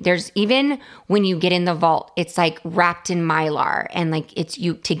saying there's, even when you get in the vault, it's like wrapped in Mylar, and like it's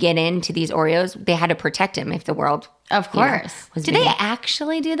you to get into these Oreos, they had to protect him if the world, of course. Did they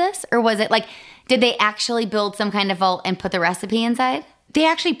actually do this, or was it like, did they actually build some kind of vault and put the recipe inside? They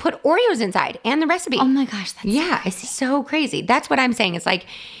actually put Oreos inside and the recipe. Oh my gosh, that's it's so crazy. That's what I'm saying. It's like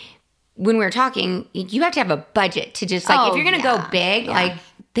when we were talking, you have to have a budget to just like if you're gonna go big, like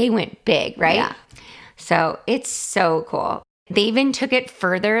they went big, right? Yeah. So it's so cool. They even took it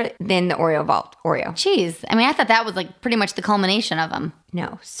further than the Oreo vault. Jeez. I mean, I thought that was like pretty much the culmination of them.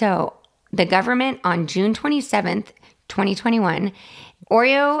 No. So the government on June 27th, 2021,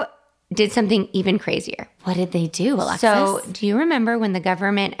 Oreo did something even crazier. What did they do, Alexis? So do you remember when the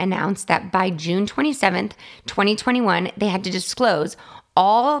government announced that by June 27th, 2021, they had to disclose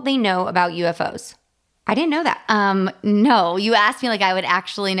all they know about UFOs? I didn't know that. No, you asked me like I would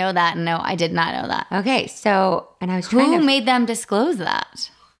actually know that. And no, I did not know that. Okay, so, and I was trying Who made them disclose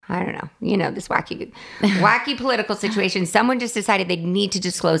that? I don't know. You know, this wacky political situation. Someone just decided they need to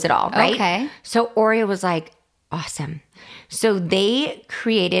disclose it all, right? Okay. So Oreo was like, awesome. So they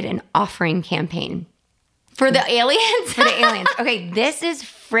created an offering campaign. For the aliens? For the aliens. Okay, this is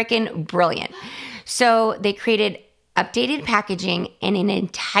freaking brilliant. So they created updated packaging and an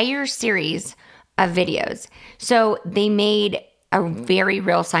entire series of videos. So they made a very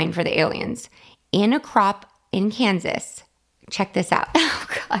real sign for the aliens in a crop in Kansas. Check this out. Oh,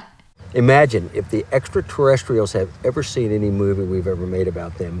 God. Imagine if the extraterrestrials have ever seen any movie we've ever made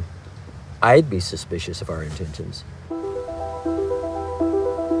about them. I'd be suspicious of our intentions.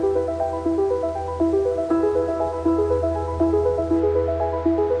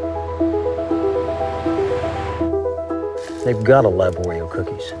 They've got to love Oreo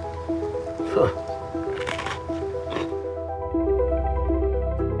cookies. Huh.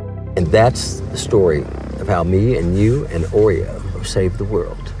 And that's the story of how me and you and Oreo have saved the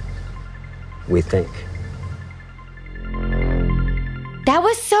world. We think. That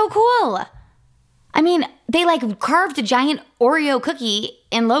was so cool. I mean, they like carved a giant Oreo cookie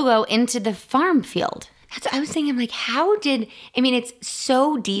and logo into the farm field. That's what I was thinking. I'm like, how did, I mean, it's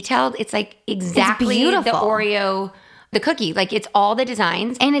so detailed. It's like exactly the Oreo, the cookie. Like it's all the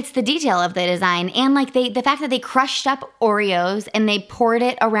designs. And it's the detail of the design. And like the fact that they crushed up Oreos and they poured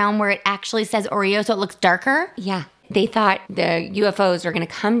it around where it actually says Oreo so it looks darker. Yeah. They thought the UFOs are going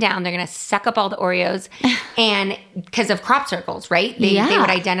to come down. They're going to suck up all the Oreos. And because of crop circles, right? They would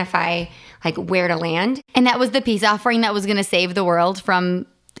identify like where to land. And that was the peace offering that was going to save the world from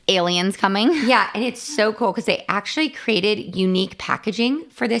aliens coming. Yeah, and it's so cool because they actually created unique packaging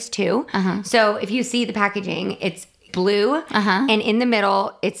for this too. So if you see the packaging, it's blue, and in the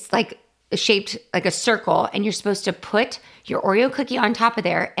middle, it's like shaped like a circle, and you're supposed to put your Oreo cookie on top of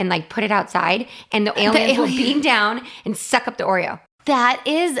there and like put it outside, and the aliens will beam down and suck up the Oreo. That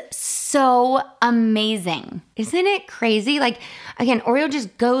is so amazing. Isn't it crazy? Like, again, Oreo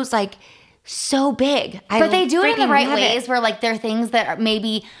just goes like so big. But they do it in the right ways where like there are things that are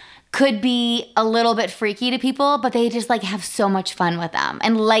maybe could be a little bit freaky to people, but they just like have so much fun with them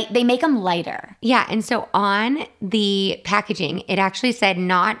and they make them lighter. Yeah. And so on the packaging, it actually said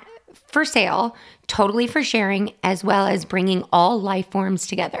not for sale, totally for sharing, as well as bringing all life forms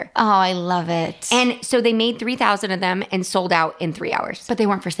together. Oh, I love it. And so they made 3,000 of them and sold out in 3 hours. But they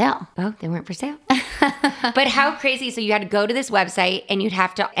weren't for sale. Oh, they weren't for sale. But how crazy. So you had to go to this website and you'd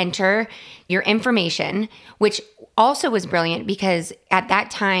have to enter your information, which also was brilliant because at that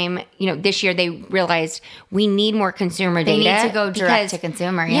time, this year they realized we need more consumer data. They need to go direct to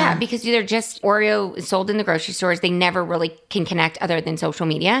consumer. Yeah, because they're just Oreo is sold in the grocery stores. They never really can connect other than social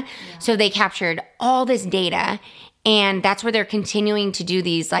media. Yeah. So they captured all this data. And that's where they're continuing to do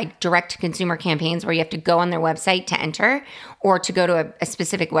these like direct to consumer campaigns where you have to go on their website to enter or to go to a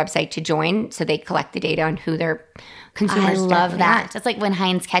specific website to join. So they collect the data on who their consumers are. I love that. It's like when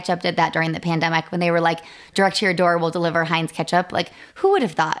Heinz Ketchup did that during the pandemic when they were like, direct to your door, we'll deliver Heinz Ketchup. Like, who would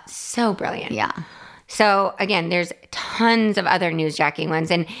have thought? So brilliant. Yeah. So again, there's tons of other newsjacking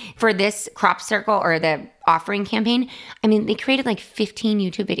ones. And for this crop circle or the offering campaign, they created like 15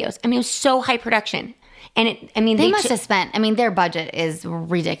 YouTube videos. It was so high production. And they must have spent, their budget is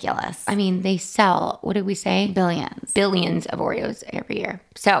ridiculous. They sell, what did we say? Billions of Oreos every year.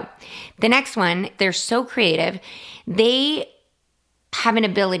 So the next one, they're so creative. They have an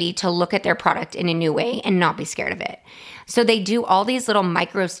ability to look at their product in a new way and not be scared of it. So they do all these little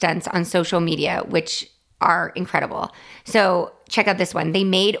micro stunts on social media, which are incredible. So check out this one. They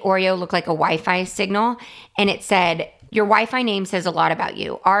made Oreo look like a Wi-Fi signal, and it said, your Wi-Fi name says a lot about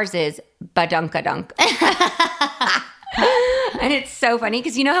you. Ours is Badunkadunk. And it's so funny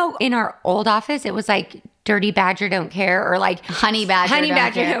because how in our old office it was like Dirty Badger don't care or like Honey Badger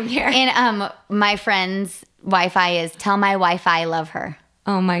don't care. And my friend's Wi-Fi is tell my Wi-Fi love her.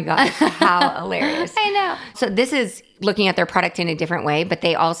 Oh my gosh, how hilarious. I know. So this is looking at their product in a different way, but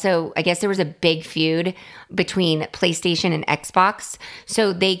they also, I guess there was a big feud between PlayStation and Xbox.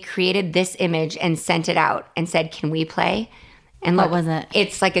 So they created this image and sent it out and said, can we play? And what was it?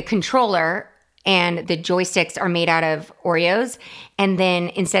 It's like a controller and the joysticks are made out of Oreos. And then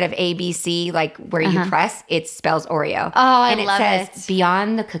instead of ABC, like where you press, it spells Oreo. Oh, I love it. And it says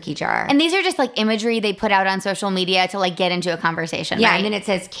beyond the cookie jar. And these are just like imagery they put out on social media to like get into a conversation. Yeah, right? and then it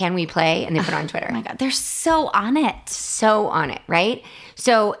says, can we play? And they put it on Twitter. Oh my God, they're so on it. So on it, right?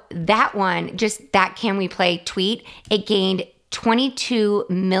 So that one, just that can we play tweet, it gained 22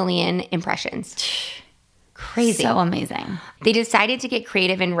 million impressions. Crazy. So amazing. They decided to get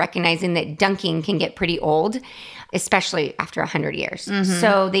creative in recognizing that dunking can get pretty old, especially after 100 years. Mm-hmm.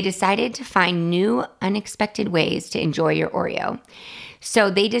 So they decided to find new, unexpected ways to enjoy your Oreo. So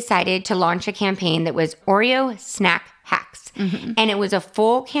they decided to launch a campaign that was Oreo Snack Hacks. Mm-hmm. And it was a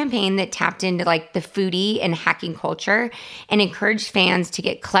full campaign that tapped into like the foodie and hacking culture and encouraged fans to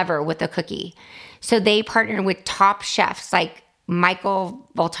get clever with a cookie. So they partnered with top chefs like Michael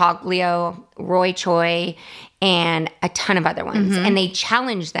Voltaglio, Roy Choi, and a ton of other ones. Mm-hmm. And they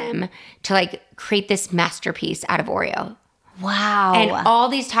challenged them to like create this masterpiece out of Oreo. Wow. And all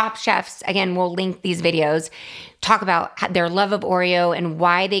these top chefs, again, we'll link these videos, talk about their love of Oreo and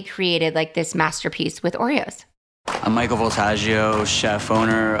why they created like this masterpiece with Oreos. I'm Michael Voltaggio, chef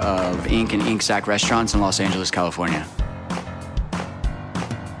owner of Ink and Ink Sack restaurants in Los Angeles, California.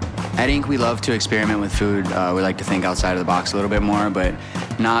 At Ink, we love to experiment with food. We like to think outside of the box a little bit more, but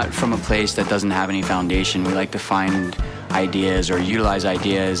not from a place that doesn't have any foundation. We like to find ideas or utilize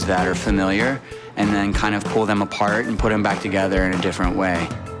ideas that are familiar and then kind of pull them apart and put them back together in a different way.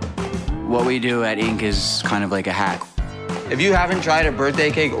 What we do at Ink is kind of like a hack. If you haven't tried a birthday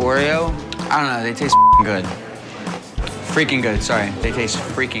cake Oreo, I don't know, they taste good. Freaking good, sorry. They taste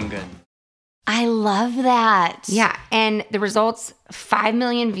freaking good. I love that. Yeah, and the results, 5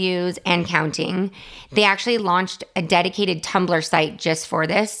 million views and counting. They actually launched a dedicated Tumblr site just for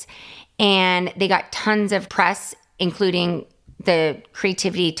this, and they got tons of press, including the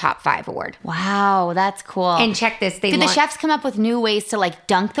Creativity Top 5 Award. Wow, that's cool. And check this. Did the chefs come up with new ways to like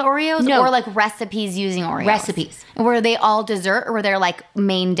dunk the Oreos? No. Or like recipes using Oreos? Recipes. Were they all dessert or were they like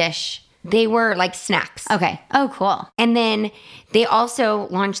main dish? They were like snacks. Okay. Oh, cool. And then they also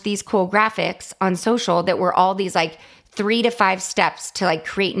launched these cool graphics on social that were all these like 3 to 5 steps to like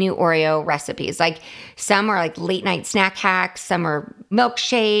create new Oreo recipes. Like some are like late night snack hacks, some are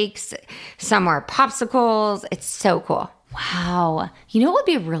milkshakes, some are popsicles. It's so cool. Wow. You know what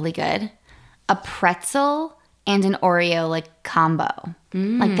would be really good? A pretzel and an Oreo like combo.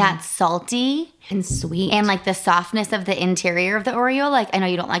 Like that salty and sweet. And like the softness of the interior of the Oreo. Like I know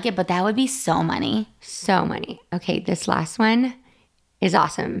you don't like it, but that would be so money. So money. Okay, this last one is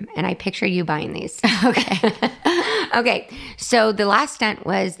awesome. And I picture you buying these. Okay. Okay, so the last stunt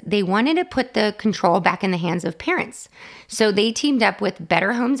was they wanted to put the control back in the hands of parents. So they teamed up with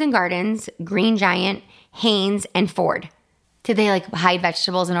Better Homes and Gardens, Green Giant, Hanes, and Ford. Did they like hide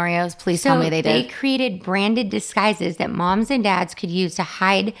vegetables in Oreos? Please tell me they did. They created branded disguises that moms and dads could use to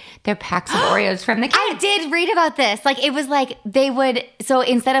hide their packs of Oreos from the kids. I did read about this. Like it was like they would, so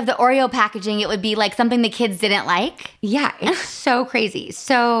instead of the Oreo packaging, it would be like something the kids didn't like. Yeah, it's so crazy.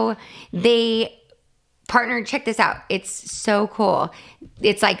 So they partnered, check this out. It's so cool.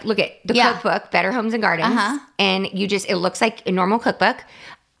 It's like, look at the cookbook, Better Homes and Gardens. And it looks like a normal cookbook.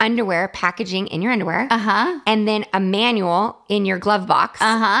 Underwear packaging in your underwear, and then a manual in your glove box,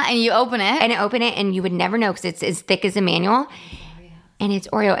 and you open it, and you would never know because it's as thick as a manual, and it's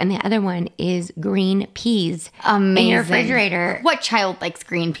Oreo, and the other one is green peas. Amazing. In your refrigerator. What child likes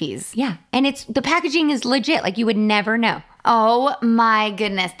green peas? Yeah, and the packaging is legit, like you would never know. Oh my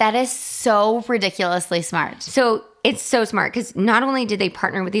goodness, that is so ridiculously smart. So it's so smart because not only did they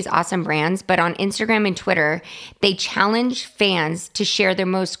partner with these awesome brands, but on Instagram and Twitter, they challenge fans to share their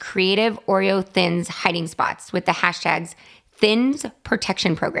most creative Oreo Thins hiding spots with the hashtags Thins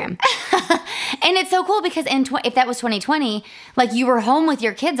Protection Program. And it's so cool because if that was 2020, like you were home with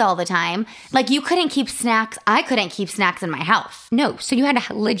your kids all the time, like you couldn't keep snacks. I couldn't keep snacks in my house. No, so you had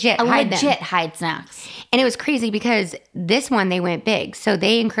to legit hide snacks. And it was crazy because this one, they went big. So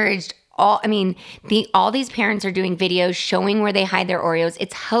they encouraged all these parents are doing videos showing where they hide their Oreos.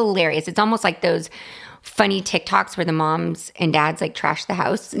 It's hilarious. It's almost like those funny TikToks where the moms and dads like trash the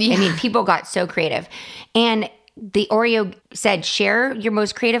house. Yeah. I mean, people got so creative. And the Oreo said, share your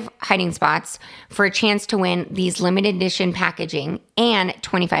most creative hiding spots for a chance to win these limited edition packaging and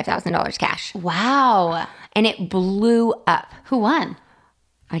 $25,000 cash. Wow. And it blew up. Who won?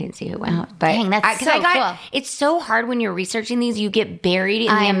 I didn't see who won. Oh, but dang, that's so cool. It's so hard when you're researching these. You get buried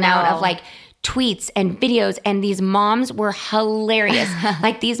in the amount of like tweets and videos, and these moms were hilarious.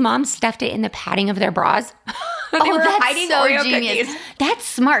 Like these moms stuffed it in the padding of their bras. They were hiding so Oreo genius. Cookies. That's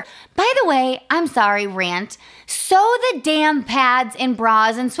smart. By the way, I'm sorry, rant. Sew the damn pads in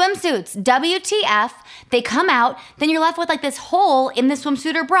bras and swimsuits. WTF. They come out, then you're left with like this hole in the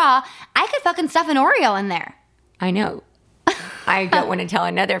swimsuit or bra. I could fucking stuff an Oreo in there. I know. I don't want to tell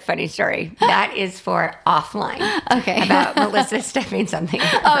another funny story. That is for offline. Okay. About Melissa stuffing something.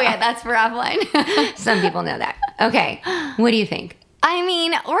 Oh, yeah, that's for offline. Some people know that. Okay. What do you think? I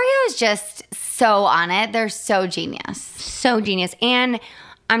mean, Oreo is just so on it. They're so genius. So genius. And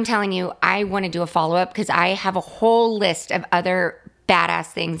I'm telling you, I want to do a follow-up because I have a whole list of other badass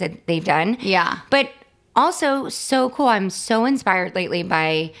things that they've done. Yeah. But also so cool. I'm so inspired lately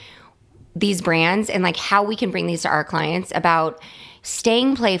by these brands and like how we can bring these to our clients about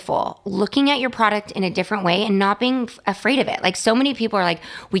staying playful, looking at your product in a different way and not being afraid of it. Like so many people are like,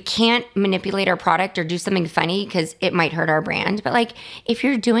 we can't manipulate our product or do something funny because it might hurt our brand. But like if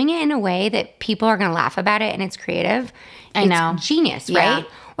you're doing it in a way that people are going to laugh about it and it's creative, it's genius, right?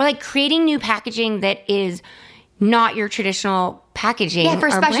 Or like creating new packaging that is not your traditional packaging. Yeah, for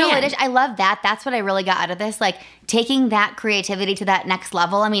special brand. edition. I love that. That's what I really got out of this. Like taking that creativity to that next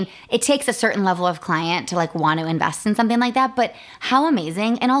level. I mean, it takes a certain level of client to like want to invest in something like that, but how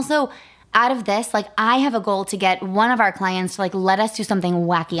amazing. And also out of this, like I have a goal to get one of our clients to like let us do something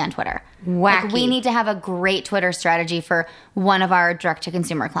wacky on Twitter. Wacky. Like we need to have a great Twitter strategy for one of our direct to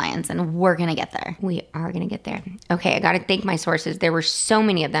consumer clients, and we're going to get there. We are going to get there. Okay, I got to thank my sources. There were so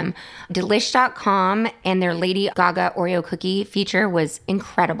many of them. Delish.com and their Lady Gaga Oreo cookie feature was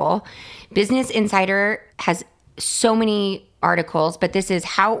incredible. Business Insider has so many articles, but this is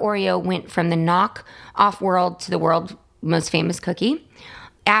how Oreo went from the knock-off world to the world's most famous cookie.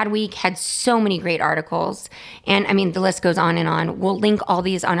 Adweek had so many great articles. And I mean, the list goes on and on. We'll link all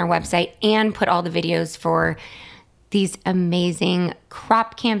these on our website and put all the videos for these amazing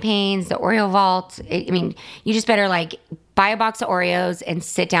crop campaigns, the Oreo Vault. I mean, you just better like buy a box of Oreos and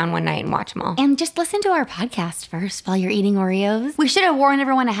sit down one night and watch them all. And just listen to our podcast first while you're eating Oreos. We should have warned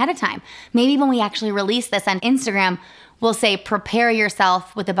everyone ahead of time. Maybe when we actually release this on Instagram, we'll say, prepare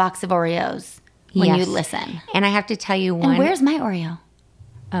yourself with a box of Oreos when you listen. And I have to tell you one. And where's my Oreo?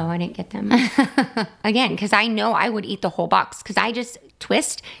 Oh, I didn't get them. Again, because I know I would eat the whole box because I just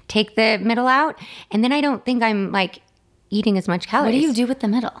twist, take the middle out, and then I don't think I'm like eating as much calories. What do you do with the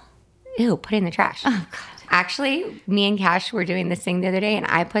middle? Ew, put it in the trash. Oh, God. Actually, me and Cash were doing this thing the other day, and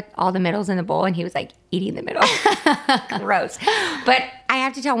I put all the middles in the bowl, and he was like eating the middle. Gross. But I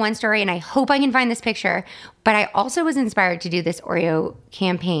have to tell one story, and I hope I can find this picture, but I also was inspired to do this Oreo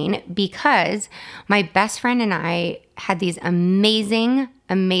campaign because my best friend and I had these amazing,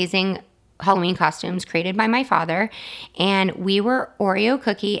 amazing Halloween costumes created by my father, and we were Oreo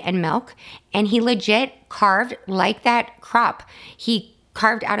cookie and milk, and he legit carved like that crop. He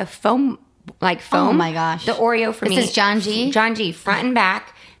carved out of foam. Oh my gosh. The Oreo for me. This is John G? John G, front and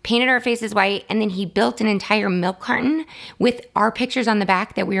back, painted our faces white, and then he built an entire milk carton with our pictures on the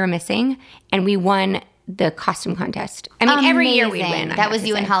back that we were missing, and we won the costume contest. I mean, every year we win. That was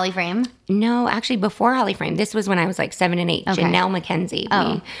you and Holly Frame? No, actually before Holly Frame. This was when I was like 7 and 8. Okay. Janelle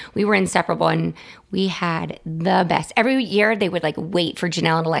McKenzie. We were inseparable, and we had the best. Every year they would like wait for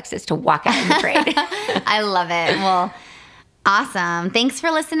Janelle and Alexis to walk out in the parade. I love it. Well, awesome. Thanks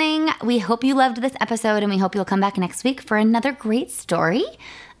for listening. We hope you loved this episode, and we hope you'll come back next week for another great story.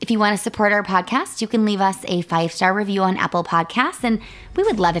 If you want to support our podcast, you can leave us a 5-star review on Apple Podcasts, and we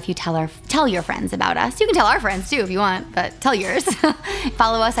would love if you tell your friends about us. You can tell our friends too if you want, but tell yours.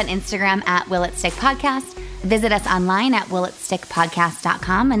 Follow us on Instagram at Will It Stick Podcast. Visit us online at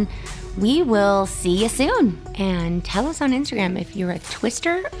willitstickpodcast.com, and we will see you soon. And tell us on Instagram if you're a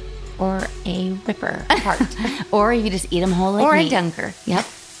twister or a ripper apart. Or you just eat them whole like or me. a dunker. Yep.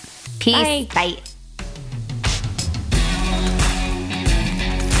 Peace. Bye.